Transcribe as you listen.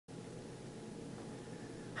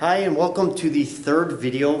Hi, and welcome to the third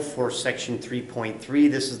video for section 3.3.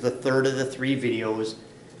 This is the third of the three videos.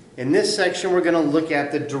 In this section, we're going to look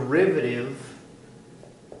at the derivative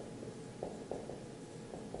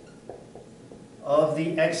of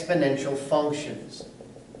the exponential functions.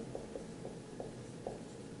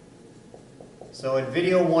 So in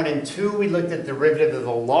video 1 and 2, we looked at the derivative of the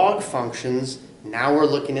log functions. Now we're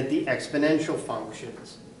looking at the exponential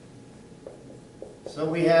functions. So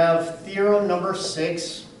we have theorem number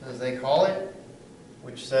 6, as they call it,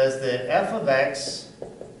 which says that f of x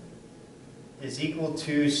is equal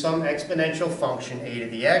to some exponential function a to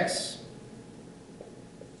the x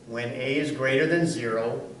when a is greater than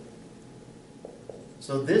 0.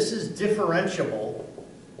 So this is differentiable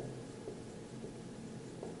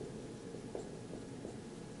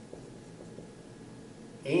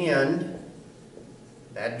and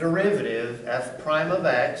that derivative, f prime of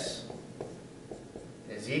x,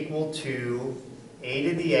 is equal to a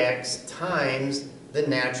to the x times the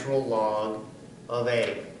natural log of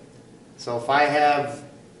a. So if I have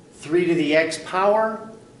 3 to the x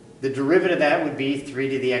power, the derivative of that would be 3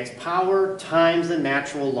 to the x power times the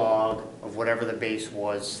natural log of whatever the base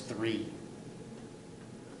was, 3.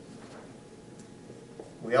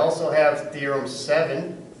 We also have theorem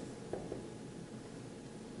 7,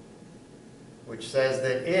 which says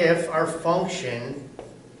that if our function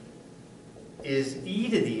is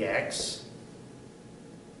e to the x,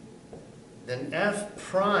 then f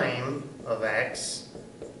prime of x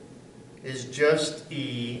is just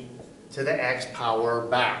e to the x power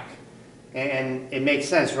back. And it makes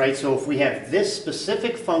sense, right? So if we have this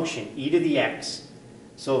specific function, e to the x,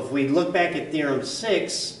 so if we look back at theorem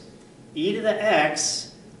 6, e to the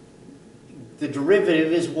x, the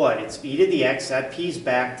derivative is what? It's e to the x, that p's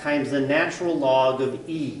back, times the natural log of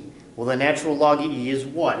e. Well, the natural log of e is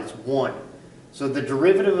what? It's 1. So the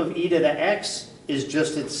derivative of e to the x is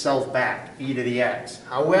just itself back, e to the x.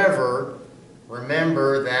 However,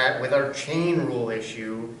 remember that with our chain rule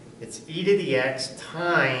issue, it's e to the x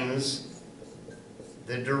times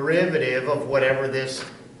the derivative of whatever this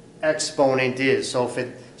exponent is. So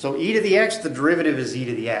e to the x, the derivative is e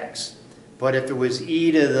to the x. But if it was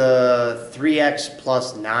e to the 3x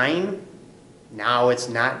plus 9, now it's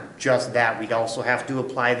not just that. We'd also have to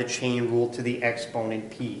apply the chain rule to the exponent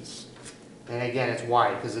piece. And again, it's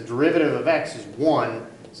y, because the derivative of x is 1,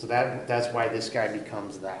 so that's why this guy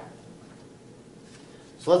becomes that.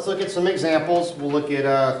 So let's look at some examples. We'll look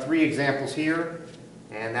at 3 examples here,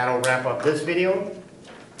 and that'll wrap up this video.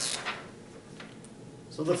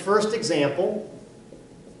 So the first example,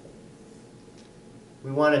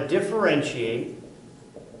 we want to differentiate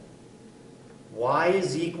y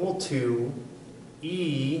is equal to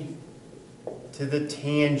e to the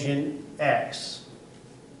tangent x.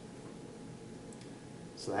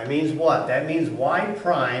 So that means what? That means y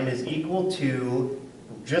prime is equal to,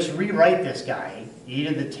 just rewrite this guy, e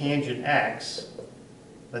to the tangent x,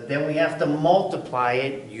 but then we have to multiply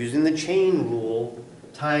it using the chain rule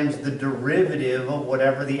times the derivative of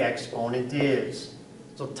whatever the exponent is.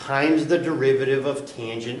 So times the derivative of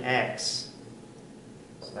tangent x.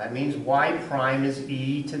 So that means y prime is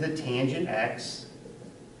e to the tangent x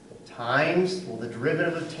times, well, the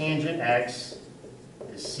derivative of tangent x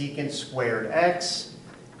is secant squared x.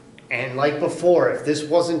 And like before, if this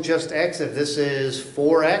wasn't just x, if this is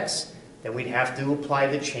 4x, then we'd have to apply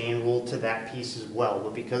the chain rule to that piece as well.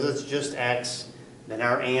 But because it's just x, then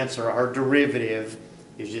our answer, our derivative,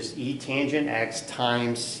 is just e tangent x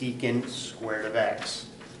times secant squared of x.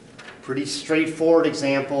 Pretty straightforward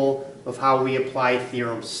example of how we apply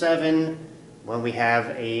theorem 7 when we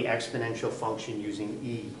have an exponential function using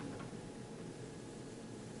e.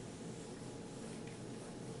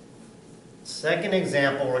 Second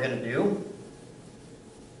example we're going to do,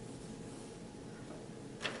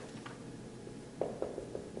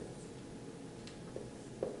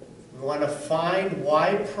 we want to find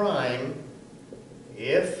y prime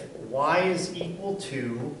if y is equal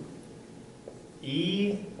to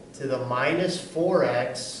e to the minus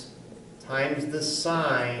 4x times the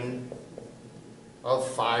sine of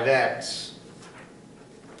 5x.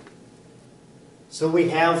 So we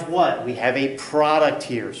have what? We have a product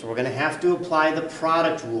here. So we're going to have to apply the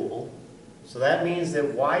product rule. So that means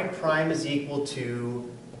that y prime is equal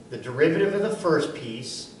to the derivative of the first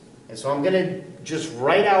piece. And so I'm going to just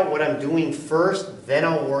write out what I'm doing first, then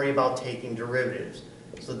I'll worry about taking derivatives.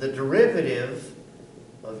 So the derivative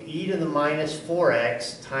of e to the minus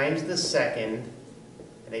 4x times the second,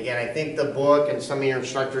 and again, I think the book and some of your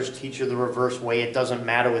instructors teach you the reverse way. It doesn't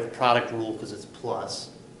matter with product rule because it's plus.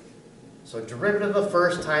 So derivative of the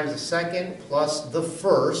first times the second plus the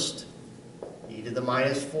first, e to the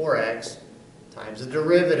minus 4x, times the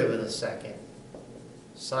derivative of the second.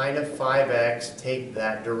 Sine of 5x, take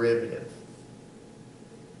that derivative.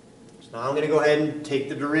 So now I'm going to go ahead and take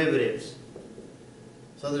the derivatives.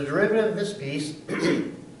 So the derivative of this piece,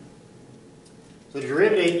 so the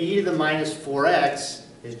derivative e to the minus 4x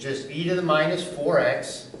is just e to the minus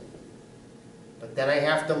 4x, but then I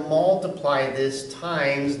have to multiply this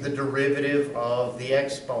times the derivative of the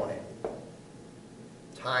exponent,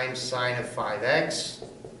 times sine of 5x.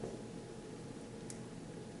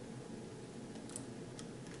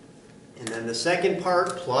 And then the second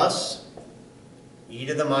part plus e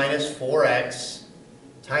to the minus 4x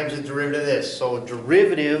times the derivative of this. So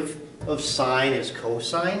derivative of sine is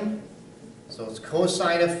cosine. So it's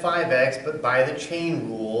cosine of 5x, but by the chain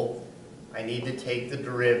rule, I need to take the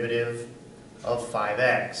derivative of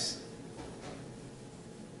 5x.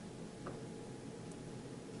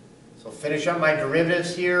 So finish up my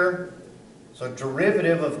derivatives here. So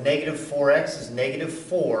derivative of negative 4x is negative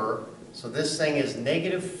 4. So this thing is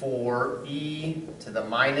negative 4e to the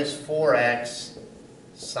minus 4x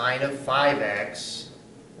sine of 5x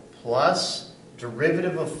plus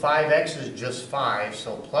derivative of 5x is just 5.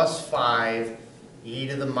 So plus 5 e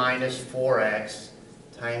to the minus 4x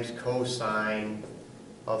times cosine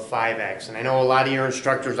of 5x. And I know a lot of your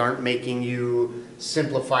instructors aren't making you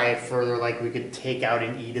simplify it further, like we could take out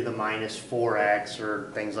an e to the minus 4x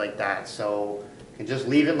or things like that. So you can just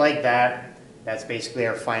leave it like that. That's basically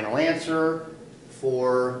our final answer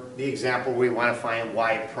for the example where we want to find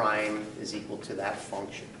y prime is equal to that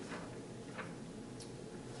function.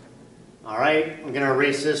 All right, I'm going to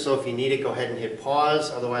erase this, so if you need it, go ahead and hit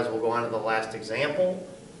pause. Otherwise, we'll go on to the last example.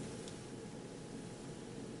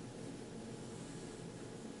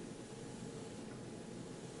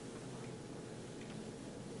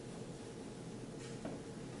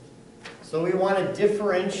 So we want to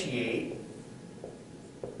differentiate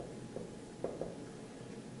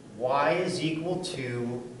y is equal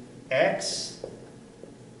to x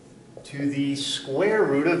to the square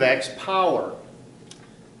root of x power.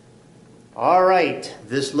 All right,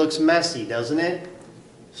 this looks messy, doesn't it?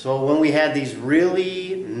 So when we had these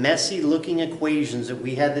really messy looking equations that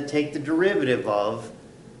we had to take the derivative of,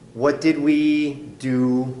 what did we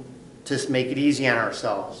do to make it easy on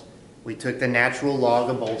ourselves? We took the natural log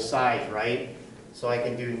of both sides, right? So I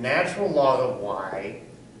can do natural log of y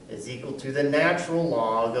is equal to the natural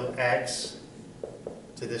log of x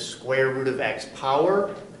to the square root of x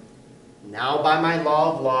power. Now by my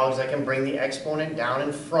law of logs, I can bring the exponent down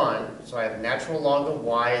in front. So I have natural log of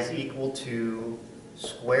y is equal to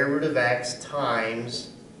square root of x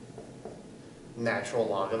times natural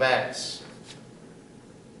log of x.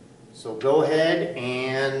 So go ahead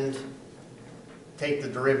and take the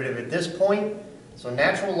derivative at this point. So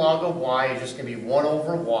natural log of y is just going to be 1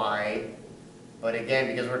 over y. But again,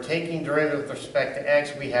 because we're taking derivative with respect to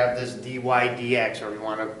x, we have this dy dx, or we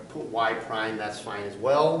want to put y prime, that's fine as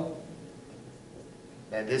well.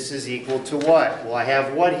 And this is equal to what? Well, I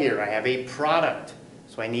have what here? I have a product.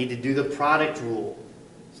 So I need to do the product rule.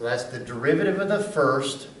 So that's the derivative of the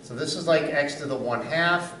first. So this is like x to the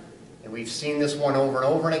 1/2. And we've seen this one over and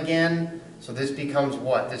over and again. So this becomes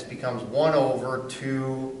what? This becomes 1 over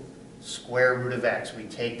 2 square root of x. We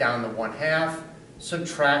take down the 1/2,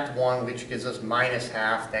 subtract 1, which gives us minus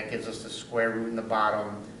half. That gives us the square root in the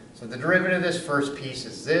bottom. So the derivative of this first piece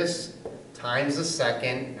is this, times the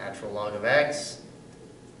second, natural log of x,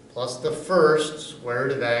 plus the first, square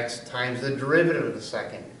root of x, times the derivative of the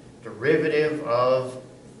second. Derivative of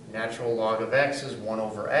natural log of x is 1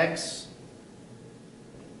 over x.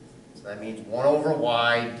 So that means 1 over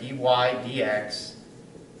y dy dx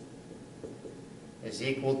is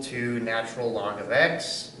equal to natural log of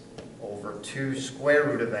x over 2 square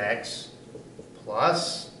root of x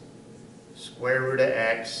plus square root of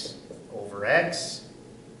x over x.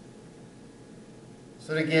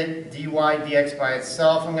 So to get dy dx by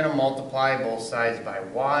itself, I'm going to multiply both sides by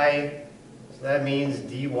y. So that means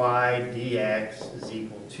dy dx is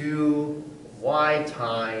equal to y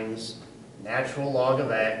times natural log of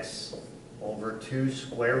x over 2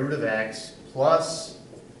 square root of x plus,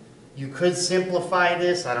 you could simplify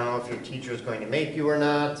this. I don't know if your teacher is going to make you or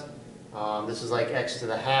not. This is like x to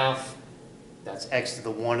the half. That's x to the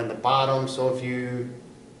 1 in the bottom. So if you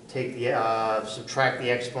take the subtract the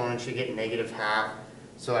exponent, you get negative half.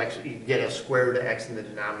 So actually you get a square root of x in the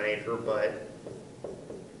denominator, but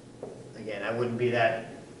again, I wouldn't be that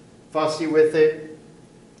fussy with it.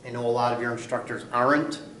 I know a lot of your instructors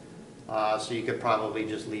aren't, so you could probably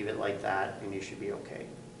just leave it like that and you should be okay.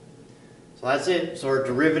 So that's it. So our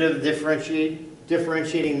derivative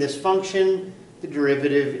differentiating this function, the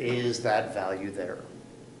derivative is that value there.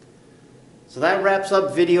 So that wraps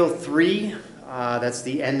up video 3. That's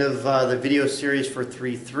the end of the video series for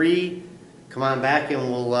 3.3. Come on back and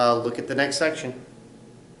we'll look at the next section.